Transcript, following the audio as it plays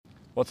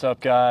What's up,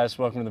 guys?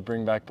 Welcome to the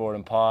Bring Back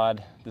Boredom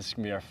Pod. This is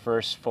going to be our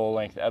first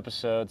full-length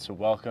episode, so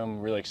welcome.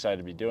 Really excited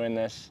to be doing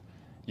this.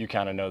 You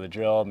kind of know the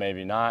drill,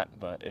 maybe not,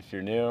 but if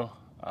you're new,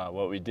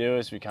 what we do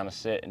is we kind of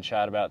sit and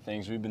chat about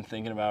things we've been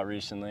thinking about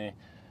recently,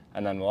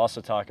 and then we'll also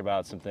talk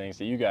about some things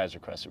that you guys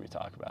requested we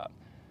talk about.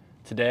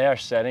 Today, our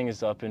setting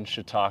is up in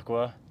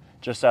Chautauqua,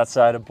 just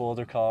outside of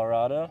Boulder,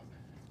 Colorado,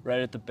 right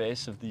at the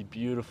base of the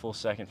beautiful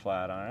Second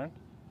Flatiron.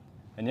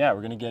 And yeah, we're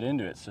going to get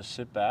into it, so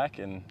sit back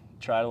and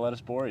try to let us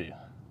bore you.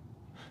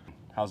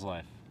 How's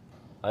life?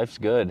 Life's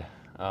good.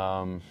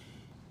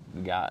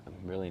 Got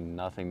really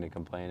nothing to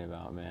complain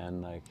about,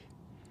 man. Like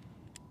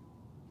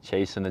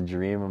chasing a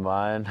dream of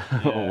mine,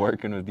 Yeah.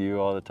 working with you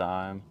all the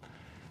time.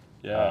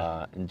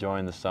 Yeah.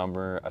 Enjoying the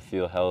summer. I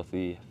feel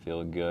healthy,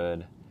 feel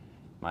good.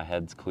 My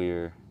head's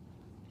clear.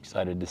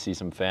 Excited to see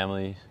some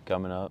family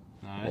coming up.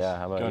 Nice. Yeah,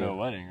 how about Going you? to a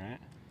wedding, right?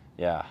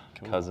 Yeah,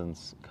 Cool.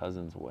 cousin's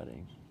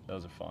wedding.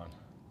 Those are fun.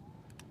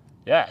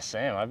 Yeah,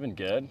 same. I've been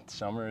good.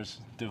 Summer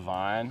is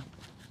divine.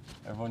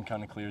 Everyone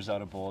kind of clears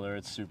out of Boulder.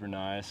 It's super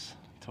nice.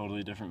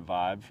 Totally different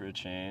vibe for a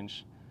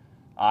change.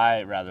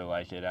 I rather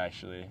like it,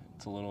 actually.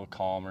 It's a little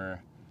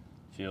calmer.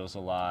 Feels a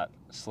lot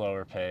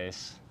slower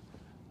pace.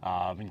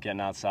 I've been getting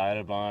outside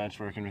a bunch,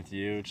 working with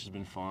you, which has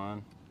been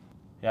fun.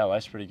 Yeah,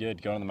 life's pretty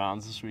good. Going to the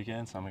mountains this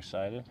weekend, so I'm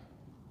excited.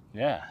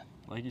 Yeah,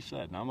 like you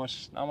said, not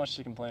much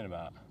to complain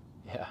about.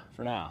 Yeah.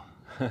 For now.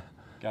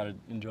 Got to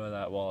enjoy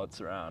that while it's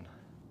around.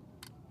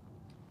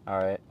 All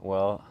right.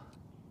 Well,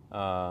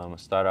 we'll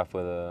start off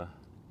with a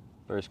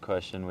first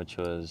question, which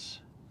was,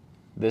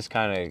 this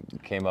kind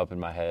of came up in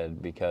my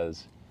head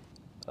because,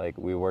 like,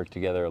 we work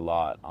together a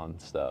lot on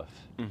stuff,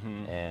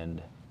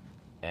 and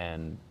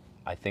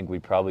I think we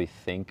probably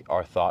think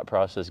our thought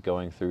process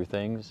going through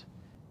things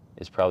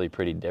is probably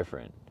pretty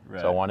different.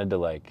 Right. So I wanted to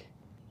like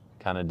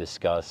kind of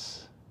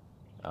discuss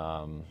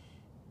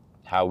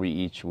how we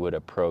each would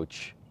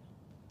approach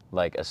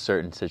like a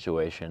certain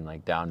situation,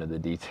 like down to the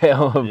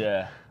detail of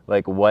Yeah.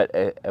 like what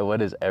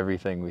is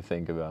everything we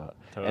think about.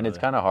 Totally. And it's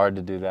kind of hard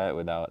to do that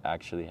without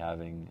actually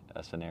having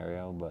a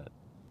scenario, but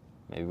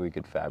maybe we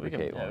could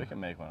fabricate one. Yeah, we can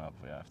make one up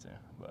if we have to.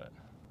 But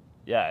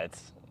yeah,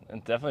 it's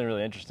definitely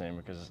really interesting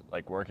because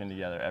like working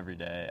together every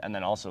day and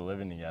then also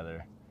living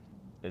together,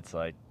 it's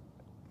like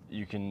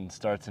you can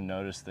start to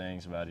notice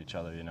things about each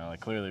other, you know, like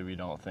clearly we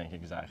don't think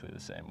exactly the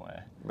same way.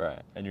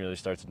 Right. And you really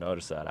start to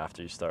notice that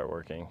after you start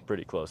working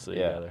pretty closely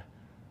Yeah. together.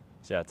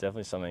 So yeah, it's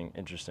definitely something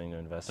interesting to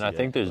investigate. And I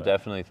think there's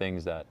definitely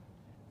things that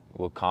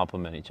will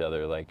complement each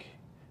other. Like,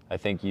 I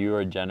think you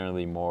are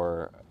generally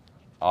more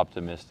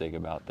optimistic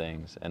about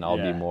things, and I'll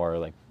Yeah. be more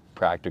like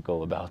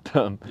practical about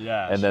them.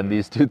 Yeah, And then sure.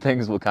 these two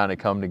things will kind of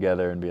come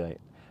together and be like,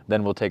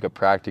 then we'll take a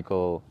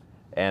practical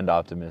and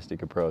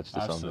optimistic approach to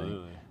something,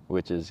 Absolutely.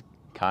 which is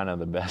kind of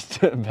the best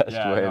Yeah, way no,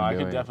 of doing I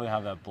could it. definitely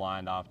have that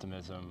blind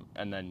optimism,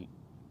 and then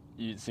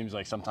it seems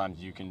like sometimes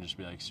you can just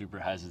be like super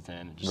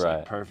hesitant. It just like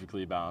Right.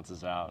 perfectly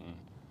balances out, and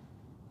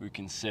we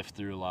can sift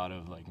through a lot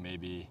of like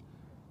maybe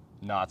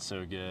not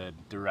so good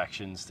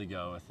directions to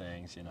go with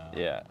things, you know.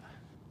 Yeah.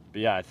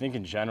 But yeah, I think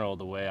in general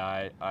the way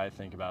I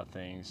think about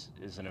things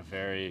is in a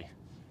very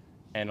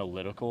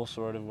analytical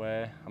sort of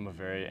way. I'm a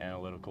very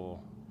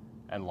analytical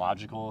and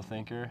logical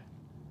thinker,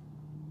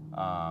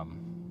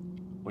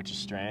 which is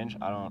strange.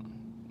 I don't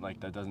like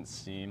that doesn't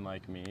seem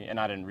like me, and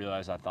I didn't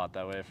realize I thought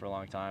that way for a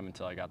long time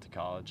until I got to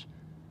college,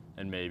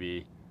 and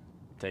maybe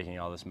taking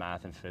all this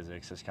math and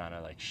physics has kind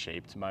of like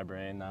shaped my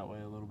brain that way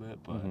a little bit.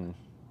 But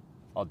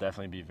I'll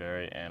definitely be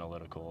very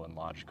analytical and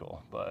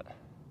logical, but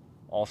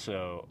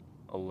also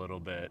a little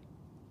bit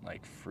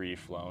like free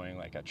flowing.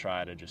 Like I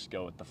try to just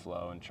go with the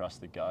flow and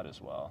trust the gut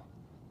as well.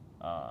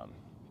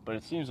 But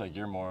it seems like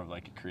you're more of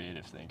like a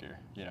creative thinker,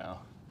 you know?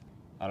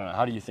 I don't know.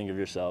 How do you think of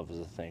yourself as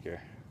a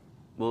thinker?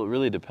 Well, it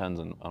really depends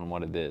on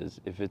what it is.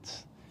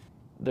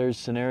 There's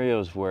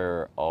scenarios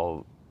where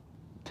I'll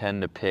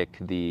tend to pick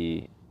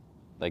the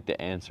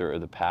answer or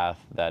the path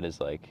that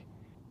is like,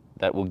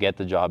 that will get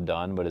the job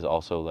done, but is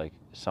also like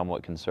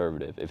somewhat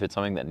conservative. If it's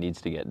something that needs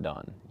to get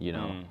done, you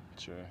know?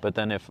 Sure. But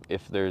then if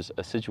there's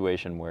a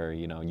situation where,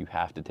 you know, you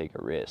have to take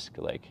a risk,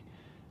 like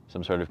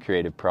some sort of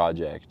creative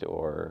project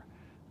or,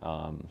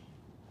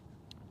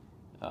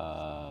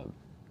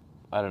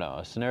 I don't know,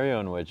 a scenario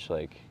in which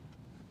like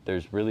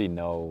there's really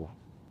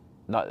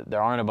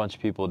there aren't a bunch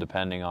of people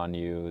depending on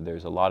you.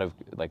 There's a lot of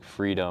like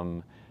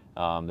freedom.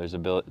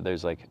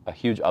 There's like a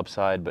huge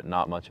upside, but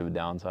not much of a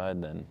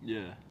downside. Then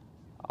Yeah.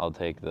 I'll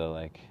take the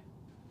like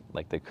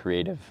the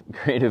creative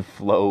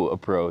flow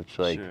approach.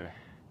 Like, Sure.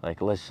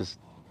 like let's just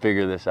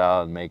figure this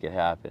out and make it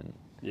happen.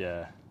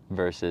 Yeah.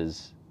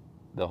 Versus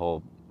the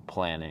whole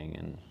planning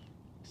and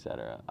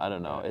etc. I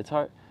don't know. Right. It's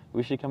hard.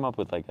 We should come up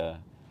with like a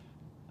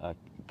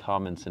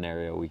common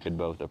scenario we could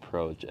both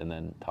approach and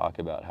then talk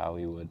about how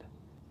we would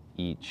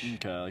each.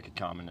 Okay, like a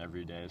common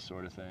everyday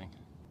sort of thing.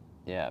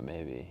 Yeah,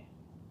 maybe.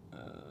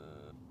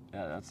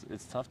 Yeah,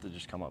 it's tough to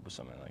just come up with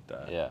something like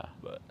that. Yeah.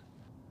 But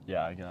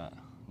yeah, I got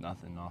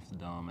nothing off the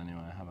dome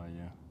anyway. How about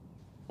you?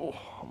 Oh,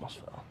 almost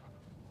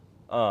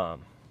fell.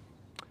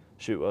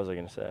 Shoot, what was I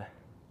gonna say?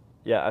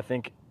 Yeah, I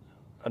think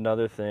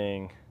another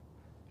thing,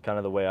 kind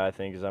of the way I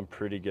think, is I'm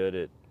pretty good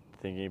at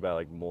thinking about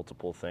like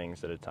multiple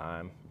things at a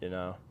time, you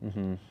know,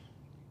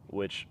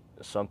 which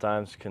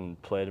sometimes can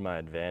play to my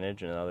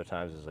advantage and other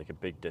times is like a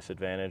big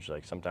disadvantage.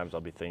 Like sometimes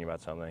I'll be thinking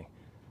about something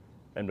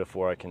and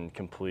before I can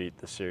complete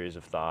the series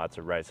of thoughts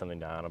or write something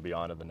down, I'll be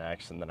on to the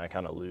next, and then I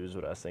kind of lose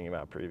what I was thinking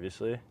about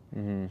previously.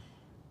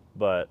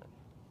 But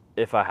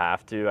if I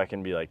have to, I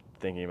can be like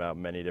thinking about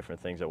many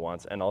different things at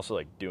once and also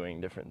like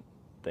doing different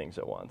things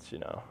at once, you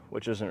know,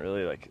 which isn't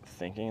really like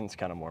thinking, it's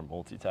kind of more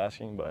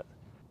multitasking. But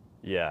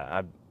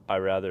yeah, I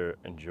rather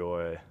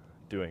enjoy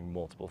doing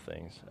multiple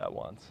things at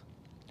once.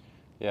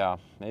 Yeah,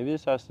 maybe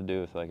this has to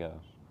do with like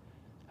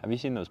have you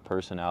seen those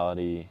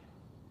personality,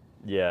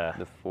 Yeah,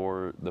 the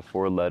four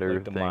letter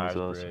like the things?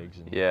 Myers-Briggs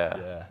and, yeah.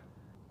 yeah.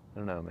 I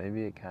don't know,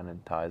 maybe it kind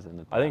of ties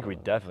into I think we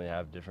definitely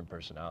have different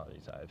personality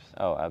types.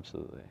 Oh,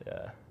 absolutely.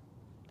 Yeah,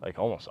 like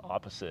almost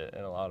opposite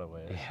in a lot of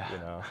ways, Yeah. you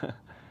know.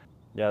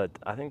 Yeah,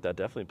 I think that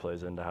definitely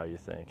plays into how you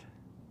think.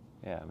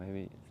 Yeah,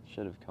 maybe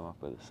should have come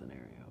up with a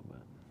scenario,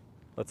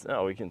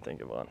 but we can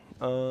think of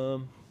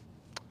one.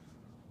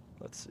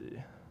 Let's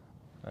see.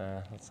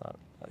 That's not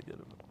that good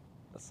of a,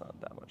 that's not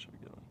that much of a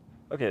good one.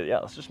 Okay, yeah,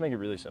 let's just make it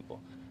really simple.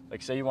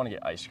 Like, say you want to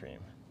get ice cream,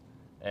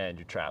 and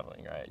you're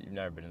traveling, right? You've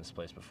never been in this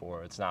place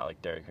before. It's not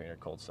like Dairy Queen or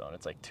Cold Stone.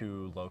 It's like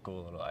 2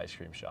 local little ice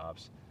cream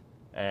shops,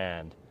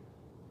 and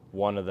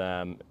one of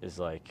them is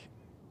like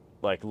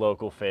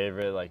local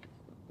favorite, like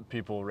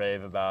people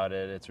rave about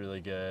it. It's really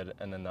good.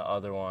 And then the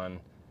other one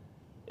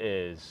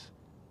is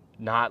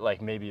not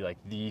like maybe like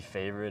the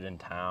favorite in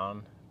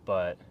town,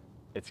 but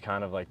it's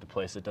kind of like the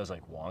place that does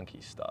like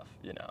wonky stuff,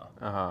 you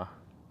know.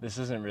 This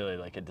isn't really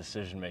like a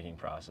decision-making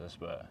process,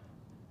 but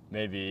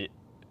maybe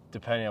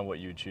depending on what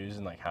you choose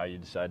and like how you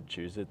decide to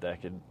choose it,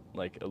 that could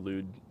like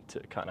allude to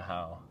kind of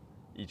how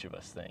each of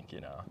us think,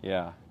 you know.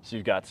 yeah. So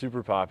you've got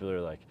super popular,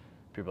 like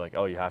people are like,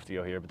 oh, you have to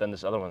go here, but then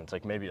this other one that's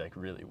like maybe like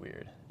really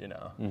weird, you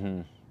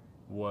know.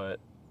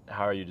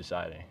 How are you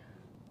deciding?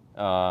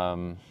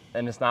 And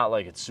it's not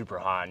like it's super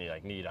hot and you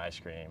like need ice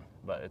cream,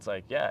 but it's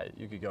like, yeah,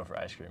 you could go for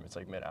ice cream. It's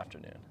like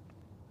mid-afternoon.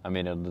 I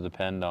mean, it'll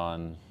depend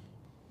on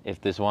if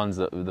this one's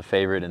the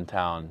favorite in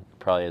town,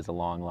 probably has a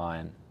long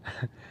line.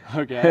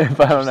 Okay.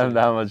 If I don't have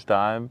that much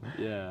time.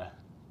 Yeah.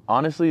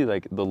 Honestly,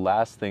 like the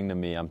last thing to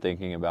me I'm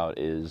thinking about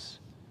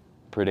is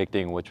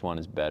predicting which one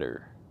is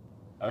better.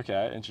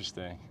 Okay,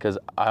 interesting. Because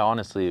I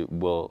honestly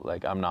will,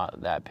 like, I'm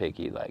not that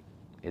picky, like,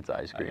 it's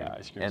ice cream. Yeah,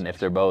 ice cream. And if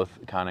they're both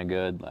kind of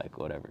good, like,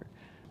 whatever.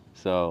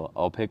 So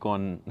I'll pick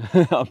one,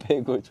 I'll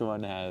pick which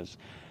one has,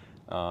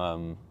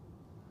 I'll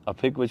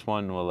pick which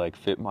one will, like,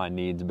 fit my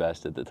needs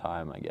best at the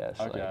time, I guess.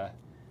 Okay. Like,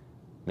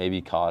 maybe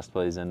cost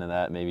plays into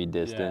that, maybe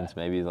distance,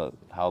 Yeah. maybe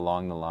how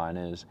long the line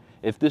is.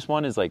 If this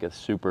one is, like, a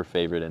super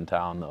favorite in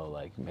town, though,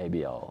 like,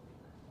 maybe I'll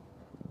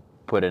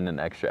put in an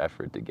extra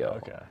effort to go.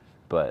 Okay.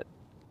 But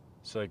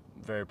So like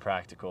very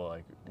practical,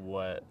 like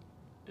what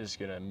is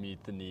gonna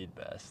meet the need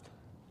best.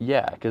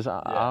 yeah, because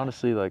I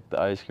honestly, like, the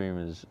ice cream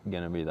is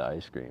gonna be the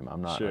ice cream.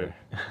 I'm not Sure.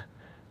 like,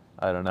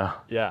 I don't know.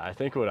 Yeah, I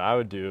think what I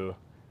would do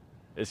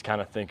is kind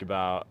of think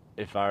about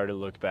if I were to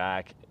look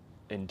back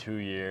in 2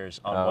 years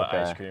on what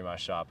ice cream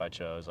shop I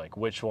chose, like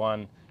which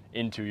one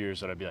in 2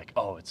 years would I be like,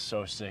 oh, it's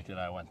so sick that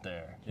I went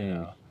there, you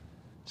know?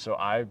 So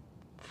I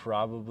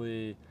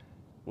probably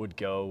would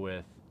go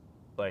with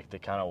like the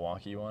kind of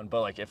wonky one, but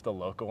like if the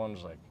local one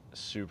was like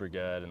super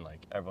good and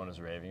like everyone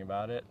was raving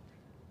about it,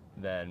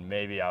 then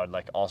maybe I would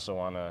like also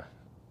want to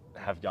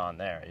have gone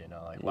there, you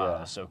know, like, wow,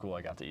 that's so cool.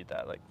 I got to eat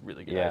that like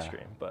really good ice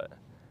cream. But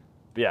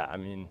yeah, I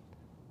mean,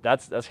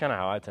 that's kind of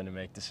how I tend to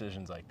make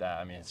decisions like that.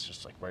 I mean, it's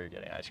just like where you're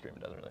getting ice cream,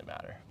 it doesn't really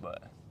matter.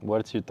 But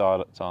what's your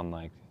thoughts on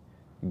like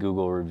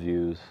Google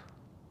reviews?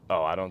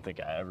 Oh, I don't think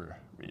I ever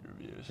read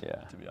reviews,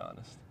 Yeah. to be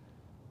honest.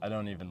 I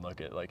don't even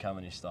look at like how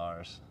many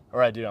stars.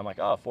 Or I do, I'm like,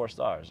 oh, 4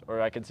 stars.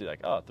 Or I can see like,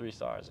 oh, 3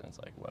 stars, and it's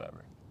like,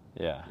 whatever.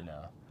 Yeah. You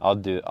know? I'll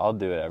do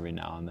it every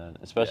now and then,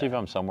 especially if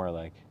I'm somewhere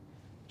like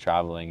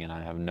traveling and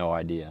I have no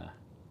idea.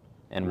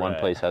 And one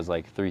place has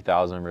like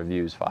 3,000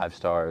 reviews, 5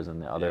 stars,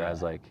 and the other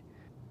has like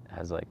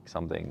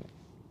something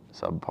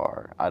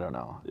subpar. I don't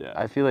know. Yeah.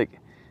 I feel like,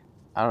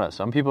 I don't know,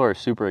 some people are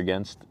super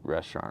against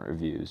restaurant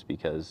reviews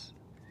because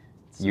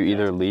you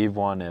either leave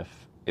one if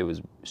it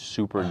was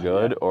super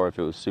good or if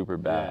it was super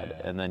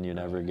bad, and then you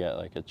never get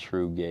like a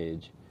true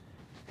gauge.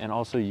 And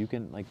also you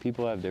can, like,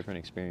 people have different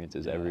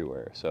experiences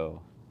everywhere,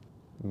 so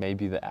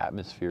maybe the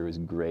atmosphere was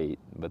great,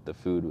 but the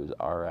food was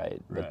all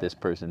right, but this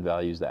person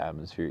values the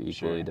atmosphere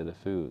equally to the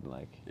food,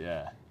 like.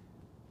 Yeah.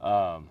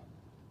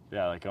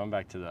 Yeah, like going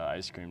back to the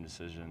ice cream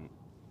decision,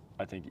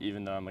 I think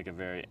even though I'm like a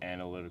very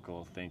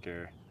analytical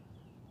thinker,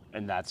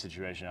 in that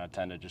situation, I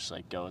tend to just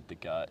like go with the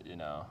gut, you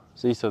know.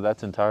 See, so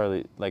that's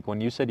entirely, like, when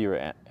you said you were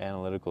an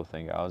analytical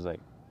thinker, I was like,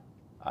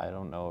 I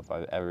don't know if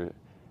I've ever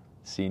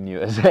seen you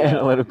as an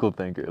analytical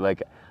thinker.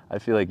 Like, I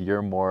feel like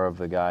you're more of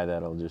the guy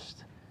that'll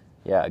just,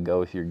 go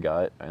with your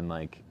gut and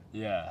like,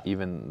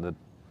 even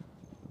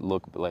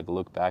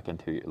look back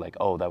into your, like,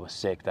 oh, that was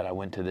sick that I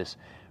went to this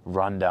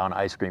rundown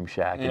ice cream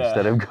shack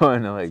instead of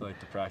going to like. It's like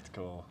the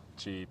practical,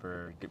 cheap,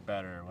 or get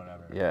better or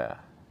whatever. Yeah.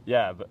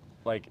 Yeah, but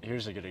like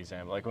here's a good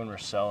example. Like when we're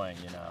sewing,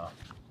 you know,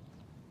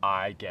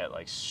 I get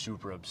like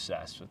super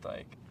obsessed with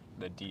like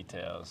the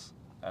details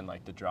and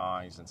like the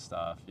drawings and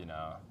stuff, you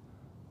know.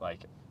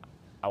 Like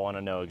I want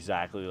to know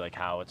exactly like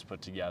how it's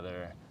put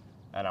together,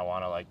 and I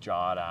want to like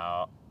draw it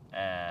out,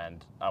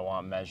 and I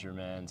want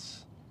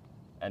measurements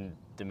and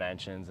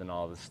dimensions and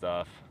all this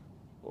stuff.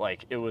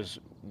 Like it was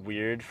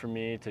weird for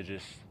me to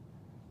just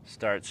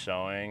start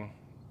sewing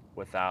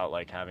without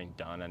like having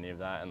done any of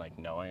that and like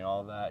knowing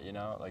all of that, you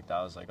know. Like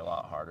that was like a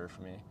lot harder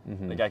for me.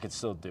 Like I could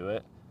still do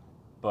it,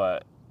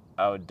 but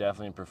I would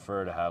definitely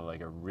prefer to have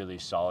like a really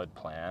solid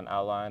plan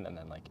outlined and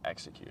then like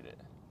execute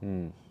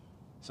it.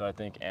 So I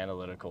think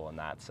analytical in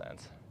that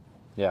sense.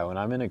 Yeah, when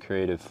I'm in a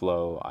creative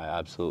flow, I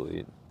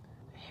absolutely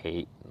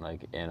hate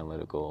like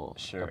analytical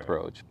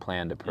approach,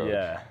 planned approach.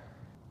 Yeah.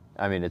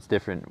 I mean, it's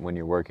different when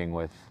you're working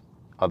with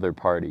other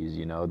parties,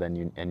 you know, then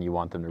you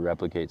want them to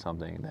replicate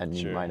something, then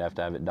you might have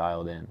to have it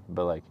dialed in.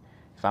 But like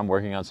if I'm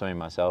working on something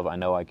myself, I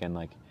know I can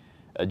like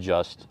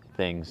adjust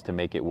things to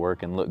make it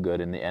work and look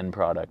good in the end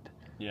product.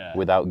 Yeah.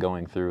 Without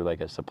going through like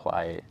a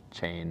supply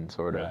chain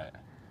sort of. Right.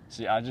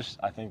 See, I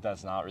think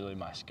that's not really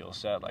my skill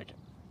set. Like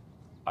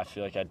I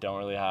feel like I don't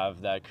really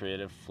have that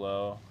creative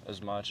flow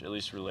as much, at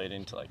least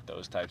relating to like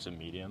those types of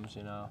mediums,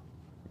 you know?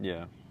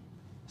 Yeah.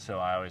 So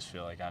I always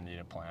feel like I need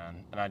a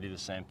plan, and I do the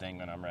same thing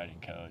when I'm writing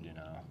code, you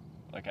know?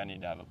 Like I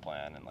need to have a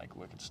plan and like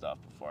look at stuff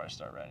before I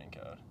start writing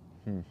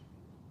code.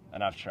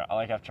 And I've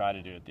tried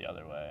to do it the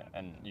other way,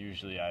 and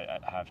usually I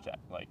have to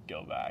like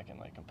go back and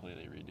like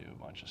completely redo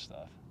a bunch of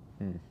stuff.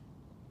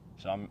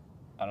 So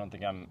I don't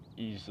think I'm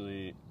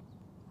easily,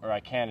 or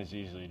I can't as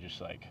easily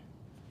just like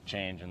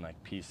change and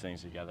like piece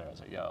things together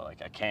as I go.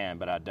 Like I can,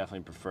 but I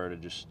definitely prefer to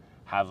just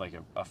have like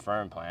a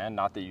firm plan.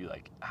 Not that you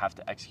like have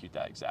to execute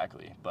that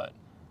exactly, but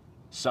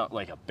some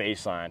like a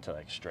baseline to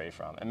like stray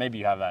from. And maybe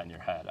you have that in your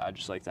head. I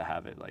just like to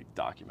have it like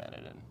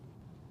documented and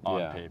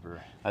on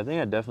paper. I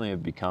think I definitely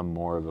have become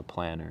more of a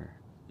planner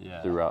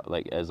throughout,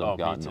 like as I've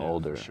gotten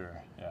older. For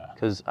sure, yeah.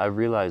 Because I've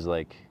realized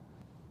like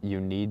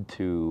you need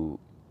to.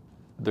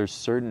 There's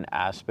certain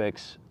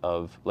aspects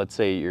of, let's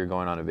say you're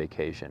going on a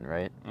vacation,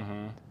 right?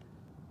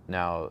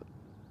 Now,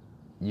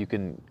 you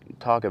can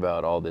talk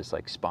about all this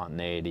like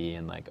spontaneity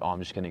and like, oh, I'm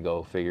just gonna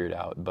go figure it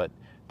out. But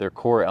they're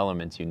core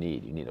elements you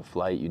need. You need a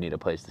flight, you need a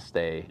place to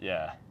stay.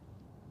 Yeah.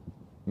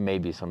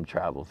 Maybe some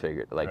travel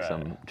figure, like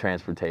some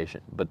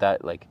transportation. But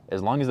that, like,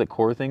 as long as the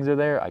core things are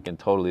there, I can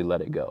totally let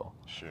it go.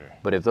 Sure.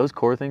 But if those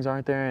core things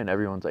aren't there and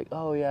everyone's like,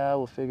 oh yeah,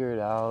 we'll figure it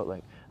out,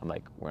 like, I'm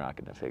like, we're not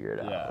gonna figure it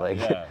out. Like,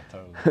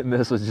 totally.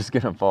 this was just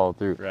gonna fall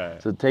through.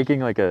 Right. So taking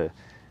like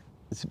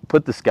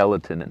put the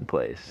skeleton in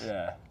place.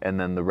 Yeah. And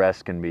then the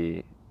rest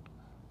can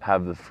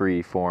have the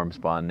free form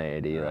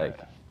spontaneity, like,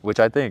 which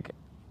I think,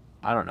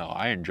 I don't know,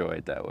 I enjoy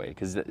it that way,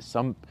 because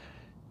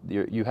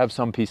you have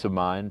some peace of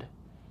mind,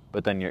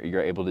 but then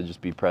you're able to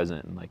just be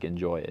present and like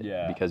enjoy it,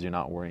 because you're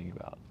not worrying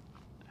about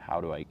how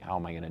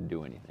am I gonna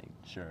do anything.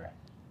 Sure.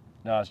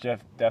 No, it's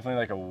definitely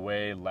like a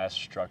way less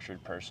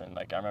structured person.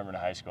 Like I remember in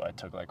high school I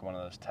took like one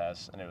of those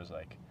tests, and it was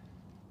like,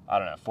 I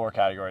don't know, 4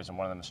 categories, and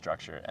one of them was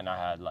structure, and I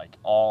had like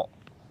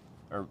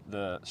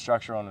the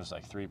structure one was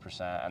like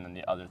 3%, and then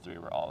the other 3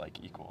 were all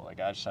like equal.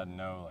 Like I just had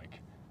no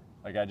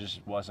like I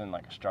just wasn't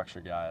like a structure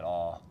guy at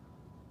all.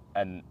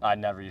 And I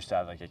never used to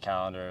have like a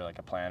calendar, like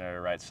a planner to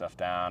write stuff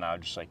down. I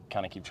would just like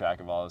kind of keep track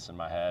of all this in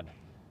my head.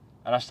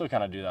 And I still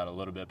kind of do that a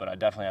little bit, but I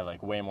definitely have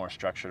like way more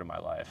structure to my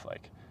life.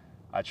 Like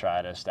I try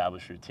to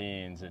establish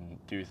routines and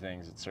do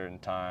things at certain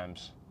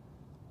times.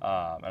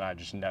 And I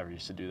just never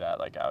used to do that.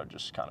 Like I would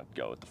just kind of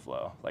go with the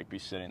flow, like be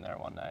sitting there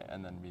one night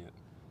and then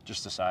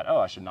just decide, oh,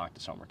 I should knock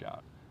this homework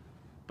out.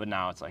 But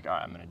now it's like, all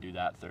right, I'm going to do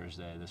that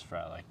Thursday, this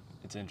Friday. Like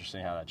it's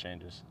interesting how that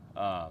changes.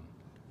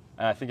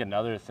 And I think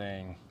another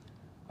thing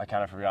I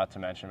kind of forgot to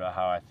mention about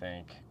how I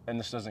think, and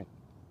this doesn't,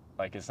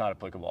 like it's not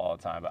applicable all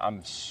the time, but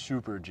I'm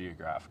super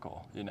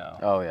geographical, you know?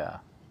 Oh yeah.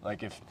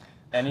 Like if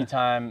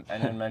anytime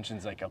anyone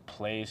mentions like a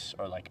place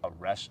or like a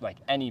like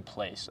any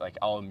place, like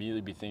I'll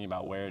immediately be thinking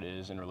about where it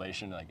is in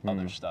relation to like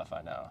other stuff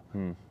I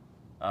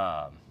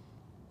know,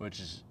 which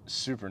is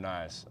super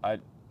nice. I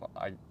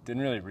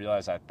didn't really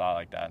realize I thought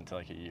like that until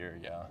like a year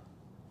ago.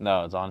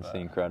 No, it's honestly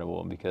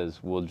incredible, because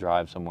we'll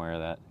drive somewhere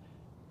that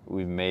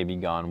we've maybe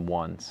gone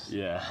once.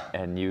 Yeah.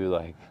 And you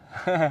like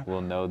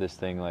will know this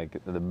thing like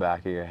the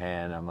back of your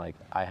hand. I'm like,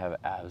 I have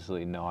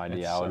absolutely no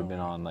idea. I would have been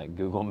on like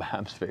Google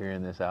Maps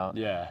figuring this out.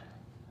 Yeah.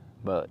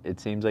 But it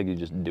seems like you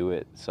just do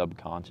it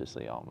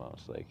subconsciously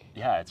almost. Like.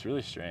 Yeah, it's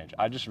really strange.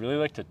 I just really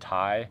like to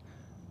tie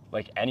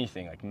like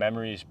anything, like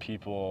memories,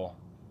 people,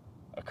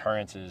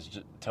 occurrences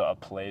to a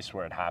place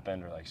where it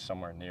happened or like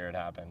somewhere near it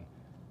happened.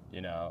 You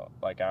know,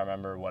 like I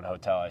remember what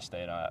hotel I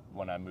stayed at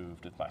when I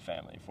moved with my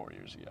family 4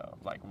 years ago.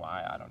 Like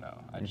why, I don't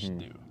know. I just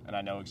do. And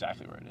I know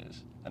exactly where it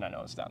is. And I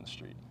know it's down the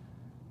street.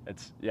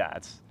 It's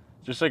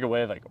just like a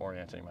way of like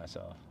orienting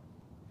myself.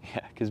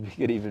 Yeah, because we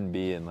could even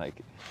be in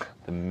like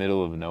the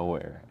middle of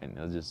nowhere and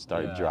we'll just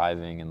start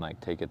driving and like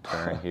take a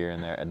turn here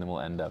and there, and then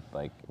we'll end up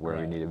like where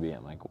we need to be.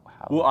 I'm like,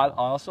 how? Well, I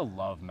also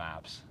love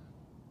maps.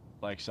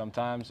 like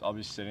sometimes I'll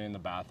be sitting in the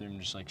bathroom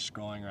just like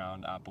scrolling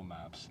around Apple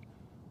Maps,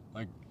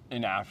 like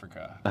in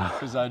Africa,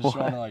 because I just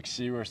want to like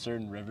see where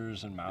certain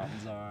rivers and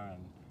mountains are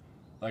and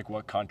like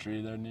what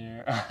country they're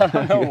near. I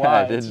don't know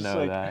why. I didn't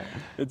know that.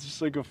 It's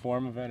just like a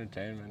form of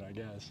entertainment, I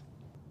guess.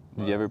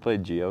 Did you ever play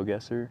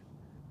GeoGuessr?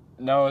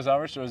 No, is that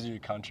where it shows you a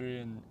country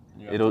and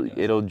you have to guess?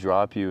 It'll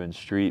drop you in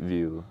Street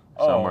View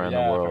somewhere in the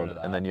I've heard world, of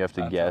and that. then you have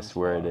to That guess sounds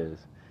where fun. it is.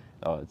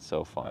 Oh, it's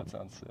so fun. That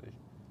sounds sick.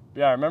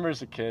 Yeah, I remember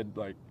as a kid,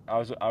 like I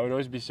would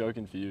always be so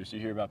confused. You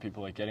hear about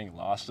people like getting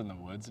lost in the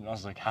woods, and I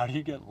was like, how do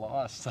you get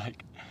lost?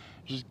 Like,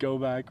 just go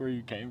back where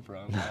you came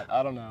from.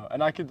 I don't know.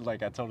 And I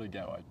totally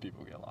get why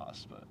people get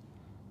lost, but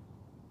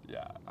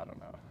yeah, I don't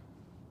know.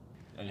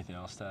 Anything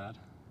else to add?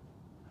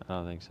 I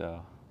don't think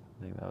so.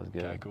 I think that was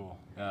good. Okay, cool.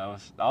 Yeah,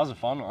 that was a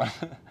fun one.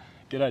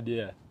 Good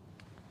idea.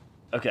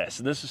 Okay,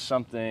 so this is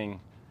something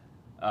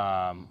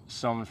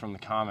someone from the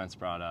comments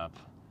brought up,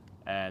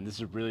 and this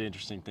is a really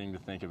interesting thing to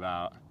think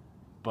about.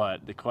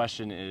 But the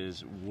question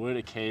is, would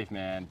a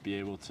caveman be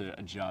able to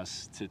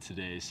adjust to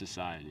today's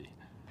society?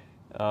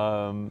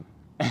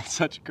 It's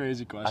such a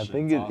crazy question. I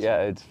think awesome.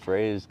 it's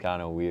phrased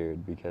kind of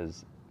weird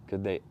because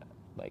could they,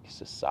 like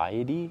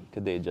society?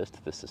 Could they adjust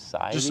to the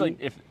society? Just like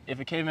if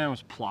a caveman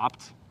was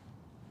plopped,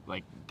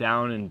 like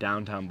down in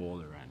downtown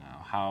Boulder right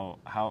now,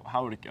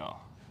 how would it go?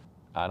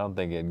 I don't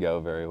think it'd go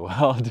very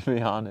well, to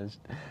be honest.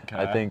 Okay.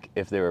 I think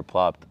if they were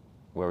plopped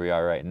where we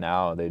are right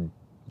now, they'd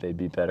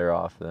be better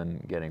off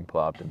than getting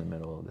plopped in the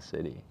middle of the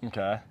city.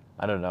 Okay.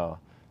 I don't know.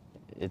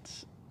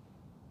 It's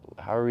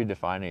how are we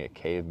defining a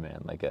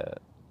caveman? Like a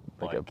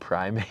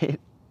primate?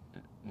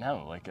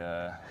 No, like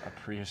a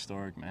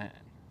prehistoric man.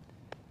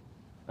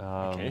 A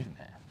Um, caveman.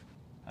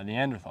 A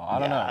Neanderthal. I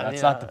don't know. yeah, That's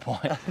yeah. not the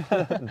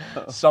point.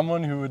 No.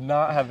 Someone who would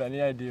not have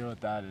any idea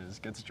what that is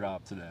gets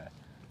dropped today.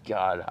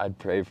 God, I'd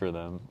pray for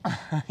them.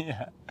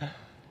 Yeah.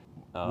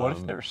 What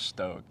if they're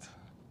stoked?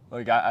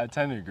 Like, I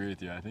tend to agree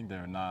with you. I think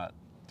they're not.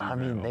 I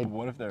mean, but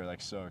what if they're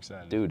like so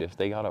excited? Dude, if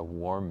they got a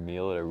warm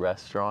meal at a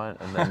restaurant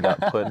and then got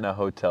put in a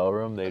hotel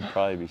room, they'd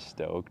probably be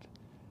stoked.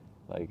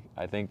 Like,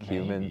 I think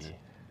humans. Maybe.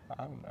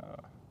 I don't know.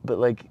 But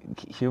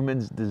like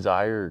humans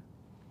desire,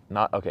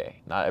 not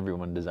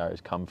everyone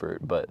desires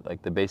comfort, but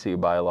like the basic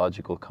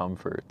biological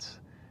comforts.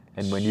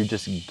 And when you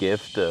just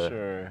gift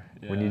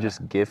when you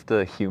just gift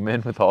a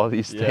human with all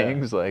these Yeah.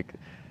 things, like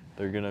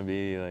they're gonna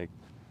be like,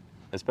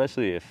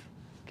 especially if,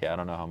 I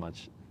don't know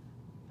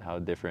how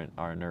different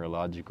our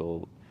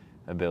neurological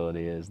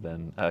ability is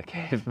than a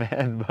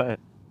caveman, but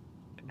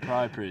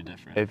Probably pretty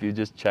different. if you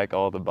just check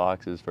all the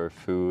boxes for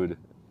food,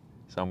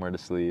 somewhere to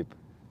sleep,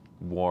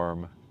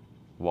 warm,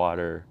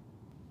 water.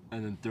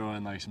 And then throw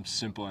in like some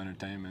simple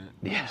entertainment.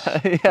 Yeah,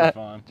 Just for yeah.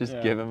 fun. Just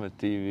Yeah. give him a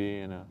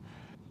TV,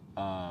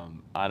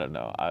 I don't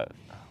know.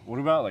 What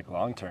about like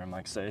long term?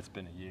 Like, say it's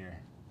been a year.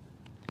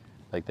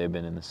 Like they've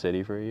been in the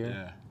city for a year.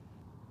 Yeah.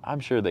 I'm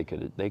sure they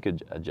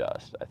could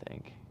adjust. I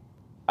think.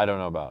 I don't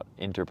know about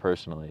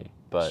interpersonally,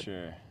 but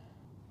Sure.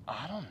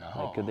 I don't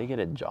know. like, could they get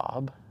a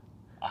job?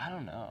 I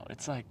don't know.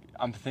 It's like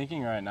I'm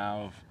thinking right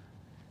now of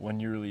when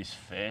you release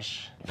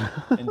fish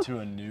into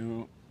a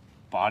new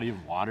body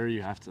of water,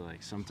 you have to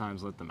like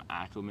sometimes let them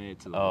acclimate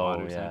to the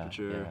water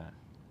temperature.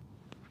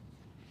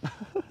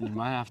 You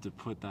might have to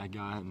put that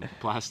guy in a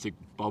plastic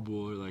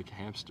bubble or like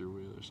hamster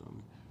wheel or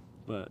something.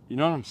 But you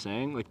know what I'm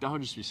saying? Like that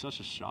would just be such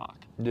a shock.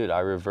 Dude, I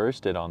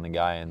reversed it on the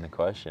guy in the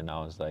question.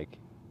 I was like,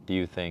 do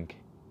you think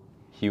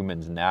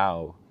humans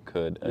now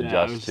could Yeah, I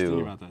adjust was to?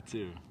 thinking about that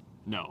too.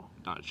 No,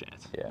 not a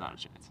chance. Yeah. Not a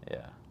chance.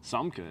 Yeah.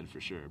 Some could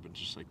for sure, but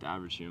just like the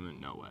average human,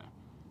 no way.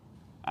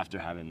 After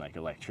having like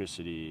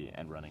electricity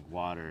and running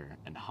water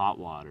and hot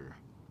water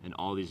and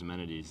all these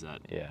amenities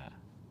that Yeah.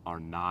 are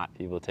not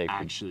People take for-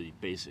 actually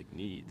basic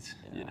needs,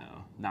 Yeah. you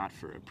know, not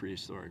for a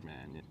prehistoric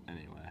man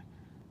anyway.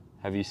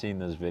 Have you seen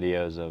those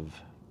videos of?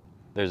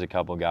 There's a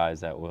couple guys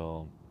that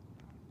will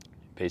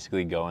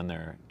basically go in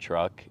their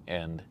truck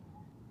and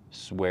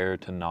swear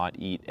to not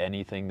eat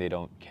anything they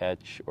don't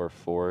catch or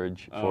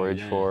forage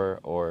yeah. for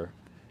or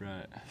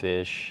Right.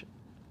 fish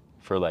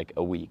for like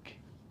a week.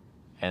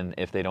 And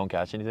if they don't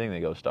catch anything, they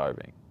go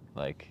starving.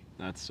 Like,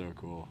 That's so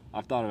cool.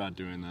 I've thought about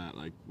doing that,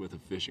 like with a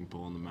fishing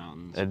pole in the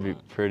mountains. it'd be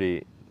but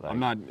pretty. Like, I'm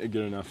not a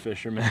good enough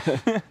fisherman.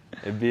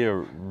 It'd be a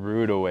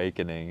rude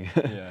awakening.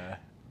 Yeah.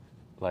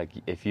 Like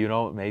if you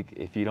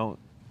don't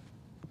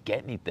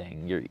get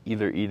anything, you're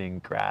either eating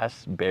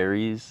grass,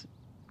 berries,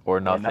 or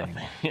nothing.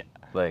 Yeah.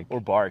 Like, Or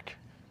bark.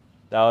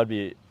 That would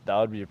be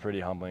a pretty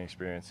humbling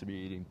experience to be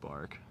eating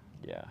bark.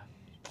 yeah,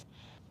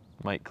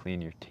 might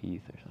clean your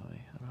teeth or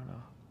something. I don't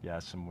know. Yeah,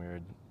 some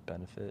weird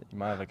benefit. You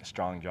might have like a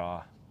strong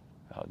jaw.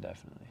 Oh,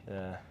 definitely.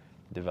 Yeah.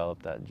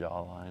 Develop that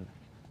jawline.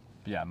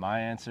 But yeah, my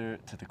answer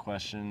to the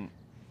question,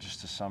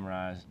 just to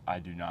summarize, I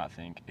do not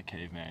think a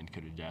caveman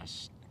could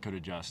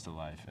adjust to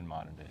life in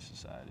modern day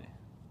society.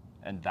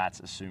 And that's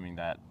assuming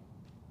that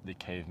the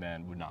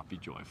caveman would not be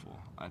joyful.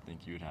 I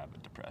think you would have a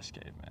depressed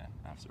caveman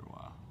after a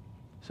while.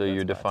 So That's you're my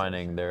take.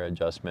 defining their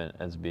adjustment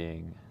as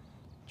being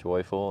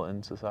joyful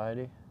in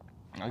society?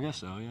 I guess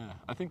so, yeah.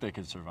 I think they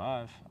could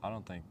survive. I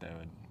don't think they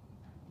would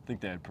I think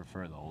they'd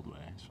prefer the old way,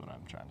 is what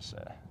I'm trying to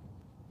say.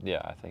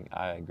 Yeah, I think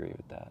I agree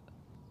with that.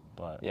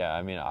 But Yeah,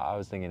 I mean, I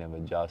was thinking of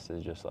adjust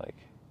as just like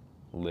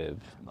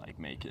live. like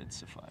make it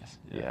suffice.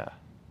 Yeah.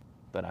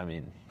 But I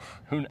mean,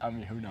 who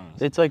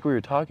knows? it's like we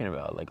were talking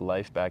about, like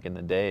life back in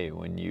the day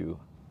when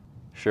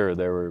sure,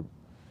 there were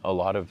a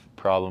lot of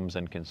problems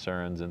and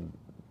concerns and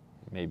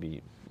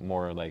maybe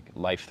more like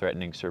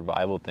life-threatening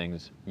survival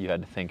things you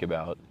had to think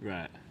about.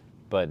 Right.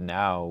 But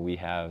now we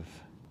have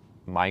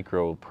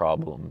micro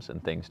problems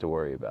and things to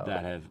worry about.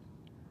 That have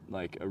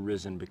like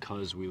arisen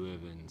because we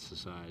live in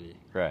society.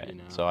 Right. You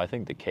know? So I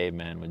think the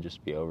caveman would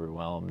just be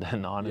overwhelmed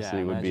and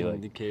honestly would be like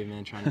the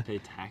caveman trying to pay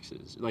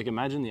taxes. Like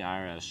imagine the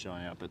IRS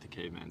showing up at the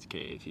caveman's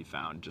cave he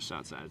found just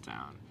outside of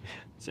town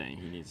saying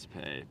he needs to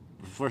pay.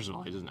 First of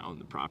all, he doesn't own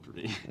the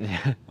property.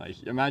 Yeah. Like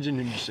imagine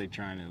him just like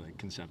trying to like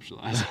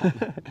conceptualize all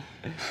that.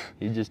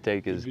 He'd just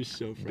take his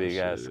so big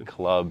ass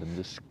club and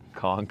just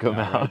conk him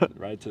out.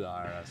 Right to the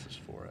IRS's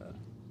forehead.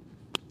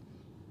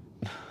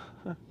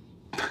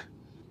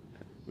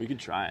 We could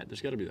try it.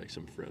 There's got to be like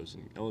some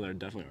frozen. Oh, there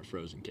definitely are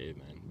frozen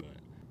cavemen, but.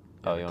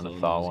 Oh, you want to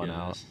thaw one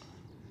out?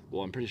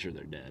 Well, I'm pretty sure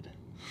they're dead.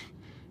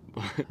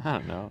 I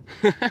don't know.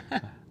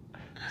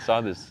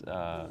 Saw this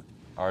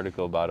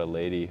article about a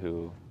lady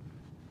who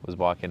was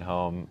walking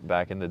home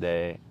back in the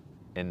day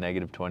in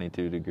negative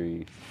 22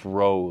 degree,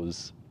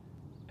 froze,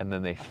 and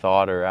then they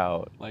thawed her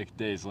out. Like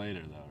days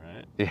later, though,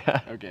 right?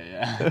 Yeah. Okay,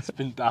 yeah. It's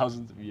been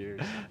thousands of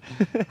years.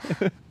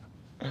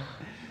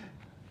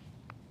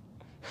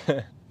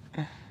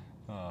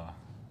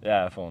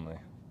 Yeah, if only.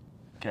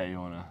 Okay, you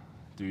want to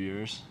do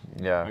yours?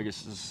 Yeah. I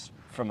guess this is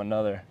from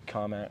another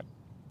comment.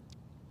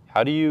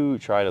 How do you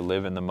try to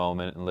live in the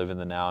moment and live in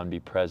the now and be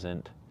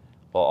present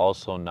while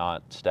also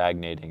not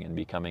stagnating and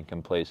becoming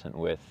complacent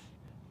with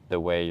the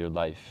way your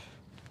life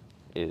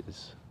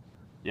is?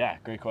 Yeah,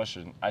 great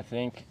question. I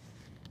think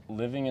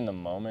living in the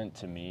moment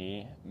to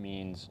me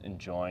means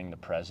enjoying the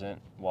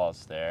present while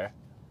it's there.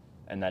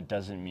 And that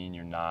doesn't mean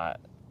you're not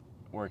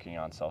working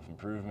on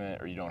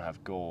self-improvement or you don't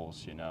have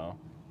goals, you know?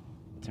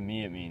 To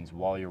me, it means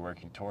while you're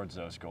working towards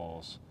those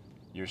goals,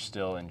 you're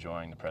still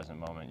enjoying the present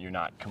moment. You're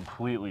not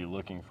completely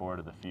looking forward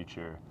to the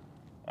future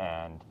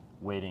and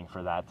waiting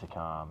for that to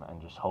come and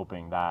just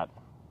hoping that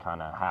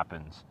kind of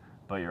happens.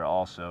 But you're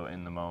also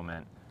in the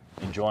moment,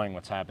 enjoying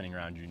what's happening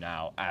around you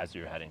now as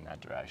you're heading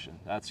that direction.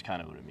 That's kind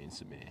of what it means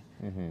to me.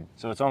 Mm-hmm.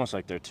 So it's almost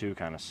like they're two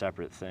kind of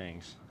separate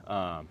things.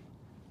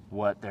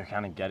 What they're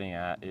kind of getting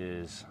at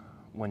is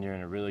when you're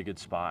in a really good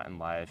spot in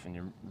life and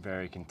you're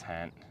very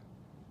content,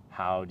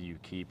 how do you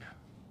keep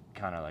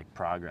kind of like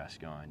progress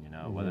going, you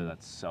know, Mm-hmm. whether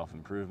that's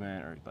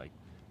self-improvement or like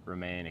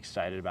remain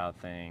excited about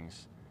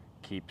things,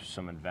 keep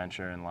some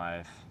adventure in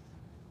life.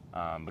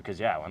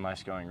 Because yeah, when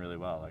life's going really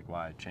well, like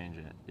why change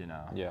it, you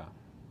know? Yeah.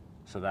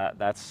 So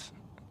that's,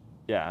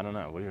 yeah, I don't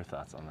know. What are your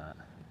thoughts on that?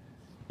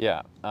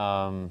 Yeah.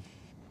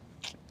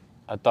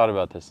 I thought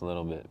about this a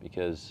little bit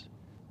because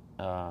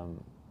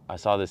I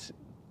saw this,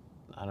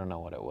 I don't know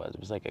what it was. It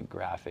was like a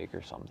graphic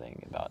or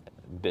something about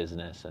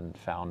business and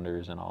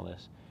founders and all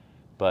this.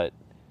 But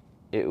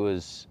it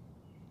was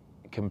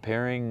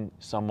comparing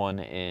someone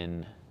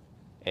in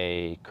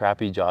a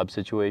crappy job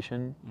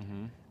situation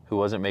Mm-hmm. who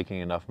wasn't making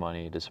enough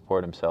money to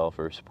support himself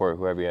or support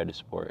whoever he had to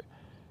support.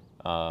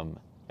 And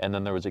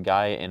then there was a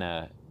guy in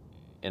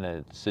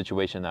a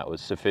situation that was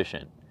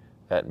sufficient,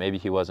 that maybe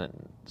he wasn't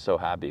so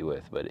happy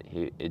with, but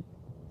it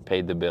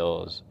paid the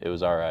bills. It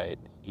was all right.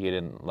 He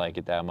didn't like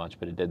it that much,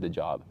 but it did the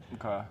job.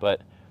 Okay.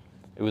 But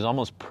it was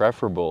almost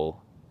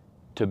preferable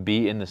to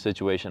be in the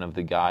situation of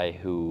the guy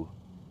who,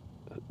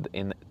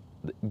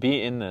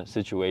 be in the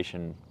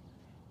situation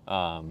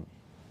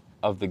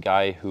of the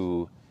guy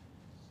who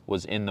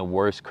was in the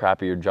worst,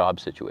 crappier job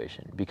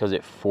situation because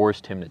it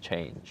forced him to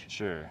change.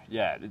 Sure.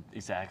 Yeah,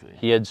 exactly.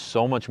 He had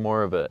so much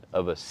more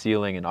of a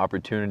ceiling and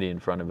opportunity in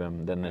front of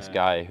him than this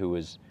guy who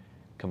was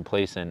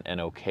complacent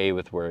and okay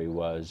with where he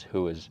was,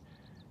 who was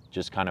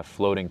just kind of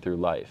floating through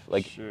life.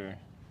 Like, sure.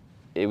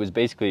 It was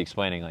basically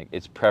explaining like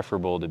it's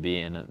preferable to be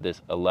in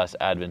a less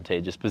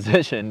advantageous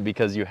position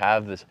because you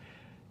have this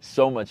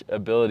so much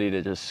ability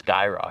to just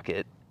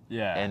skyrocket.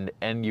 Yeah.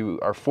 And you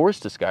are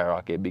forced to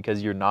skyrocket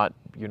because you're not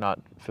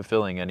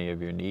fulfilling any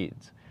of your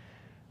needs.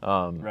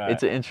 Right.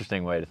 It's an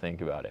interesting way to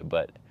think about it,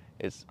 but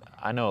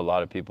I know a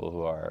lot of people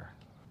who are,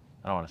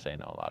 I don't want to say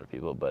know a lot of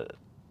people, but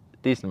a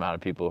decent amount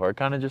of people who are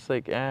kind of just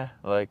like,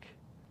 like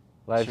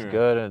life's Sure.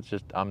 good and it's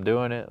just I'm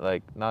doing it,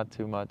 like not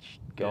too much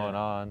going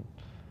on.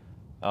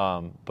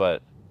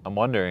 But I'm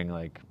wondering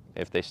like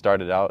if they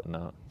started out in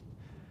a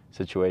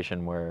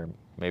situation where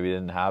maybe they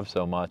didn't have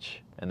so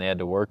much and they had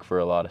to work for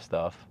a lot of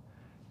stuff,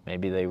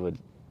 maybe they would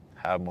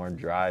have more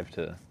drive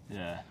to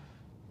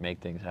make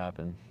things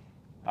happen.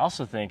 I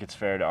also think it's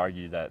fair to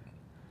argue that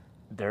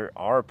there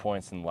are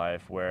points in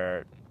life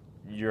where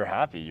you're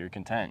happy, you're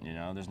content, you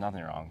know, there's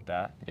nothing wrong with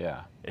that.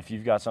 Yeah. If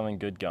you've got something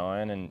good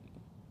going and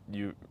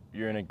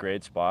you're in a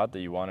great spot that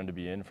you wanted to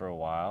be in for a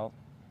while,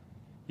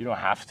 you don't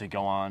have to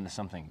go on to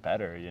something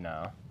better, you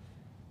know.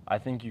 I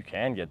think you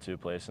can get to a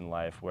place in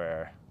life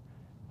where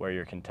where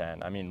you're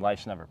content. I mean,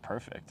 life's never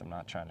perfect. I'm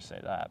not trying to say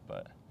that,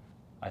 but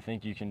I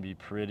think you can be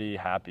pretty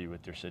happy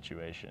with your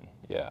situation.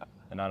 Yeah.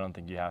 And I don't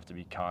think you have to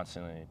be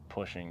constantly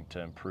pushing to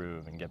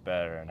improve and get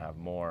better and have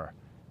more.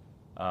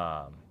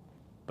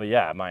 But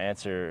yeah, my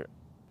answer,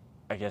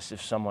 I guess,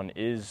 if someone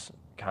is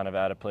kind of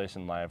at a place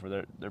in life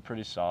where they're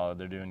pretty solid,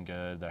 they're doing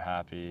good, they're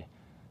happy,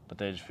 but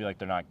they just feel like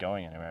they're not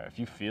going anywhere. If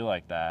you feel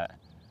like that,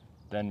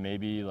 then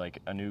maybe like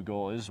a new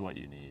goal is what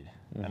you need.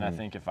 Mm-hmm. And I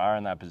think if I were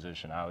in that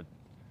position, I would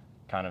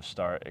kind of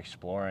start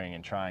exploring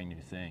and trying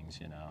new things,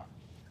 you know,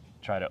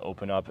 try to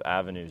open up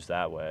avenues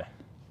that way.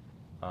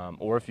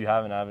 Or if you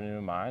have an avenue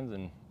in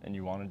mind and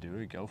you want to do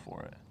it, go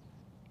for it.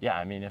 Yeah,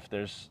 I mean, if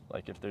there's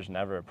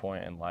never a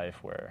point in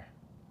life where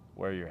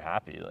you're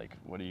happy, like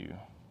what are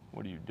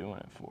you doing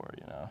it for,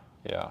 you know?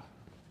 Yeah.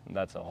 And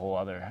that's a whole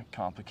other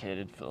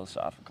complicated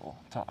philosophical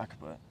talk,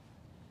 but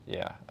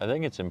yeah, I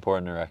think it's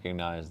important to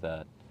recognize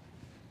that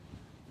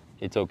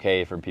it's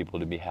okay for people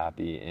to be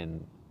happy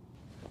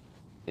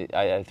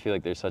I feel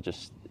like there's such a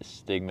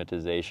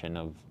stigmatization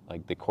of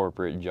like the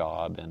corporate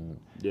job and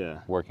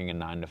working a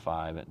 9 to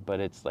 5, but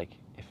it's like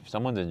if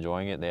someone's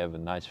enjoying it, they have a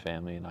nice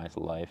family, a nice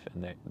life,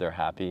 and they're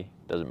happy,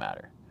 doesn't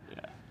matter.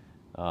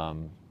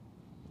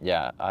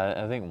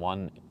 I think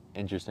one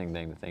interesting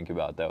thing to think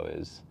about though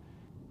is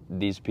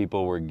these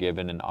people were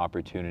given an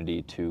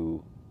opportunity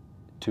to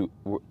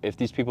if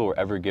these people were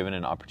ever given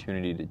an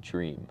opportunity to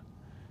dream.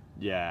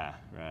 Yeah,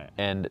 right.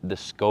 And the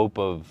scope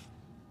of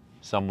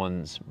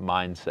someone's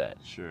mindset.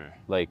 Sure.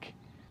 Like,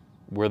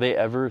 were they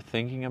ever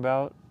thinking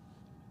about?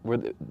 Were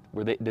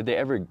they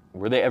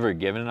ever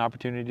given an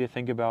opportunity to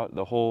think about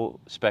the whole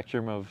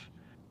spectrum of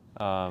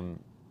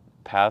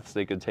paths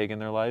they could take in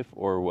their life,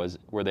 or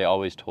were they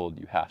always told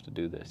you have to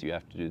do this, you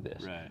have to do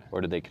this? Right. Or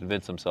did they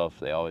convince themselves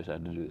they always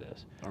had to do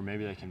this? Or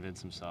maybe they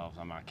convinced themselves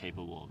I'm not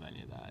capable of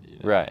any of that. You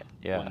know, right.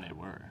 Yeah. When they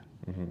were.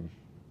 Mm-hmm.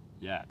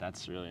 Yeah,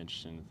 that's really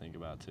interesting to think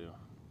about too.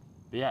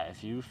 But yeah,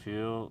 if you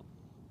feel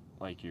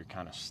like you're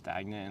kind of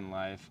stagnant in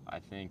life, I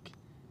think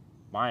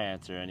my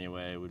answer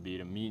anyway would be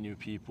to meet new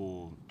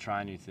people,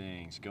 try new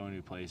things, go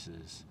new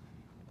places,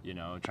 you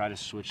know, try to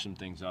switch some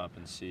things up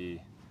and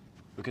see.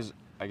 Because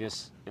I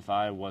guess if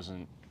I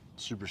wasn't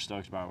super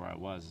stoked about where I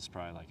was, it's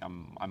probably like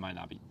I might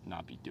not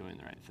be doing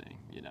the right thing,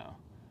 you know.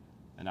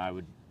 And I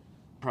would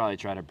probably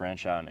try to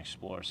branch out and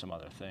explore some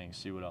other things,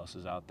 see what else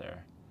is out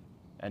there.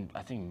 And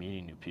I think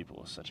meeting new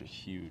people is such a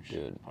huge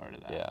part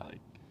of that. Yeah. Like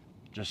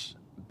just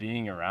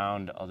being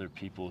around other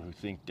people who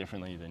think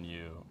differently than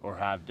you or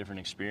have different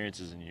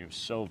experiences than you is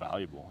so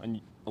valuable.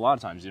 And a lot of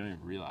times you don't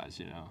even realize,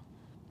 you know.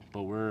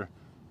 But we're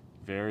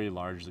very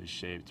largely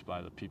shaped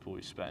by the people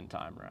we spend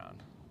time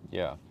around.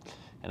 Yeah.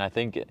 And I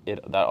think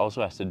that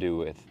also has to do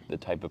with the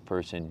type of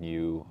person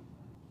you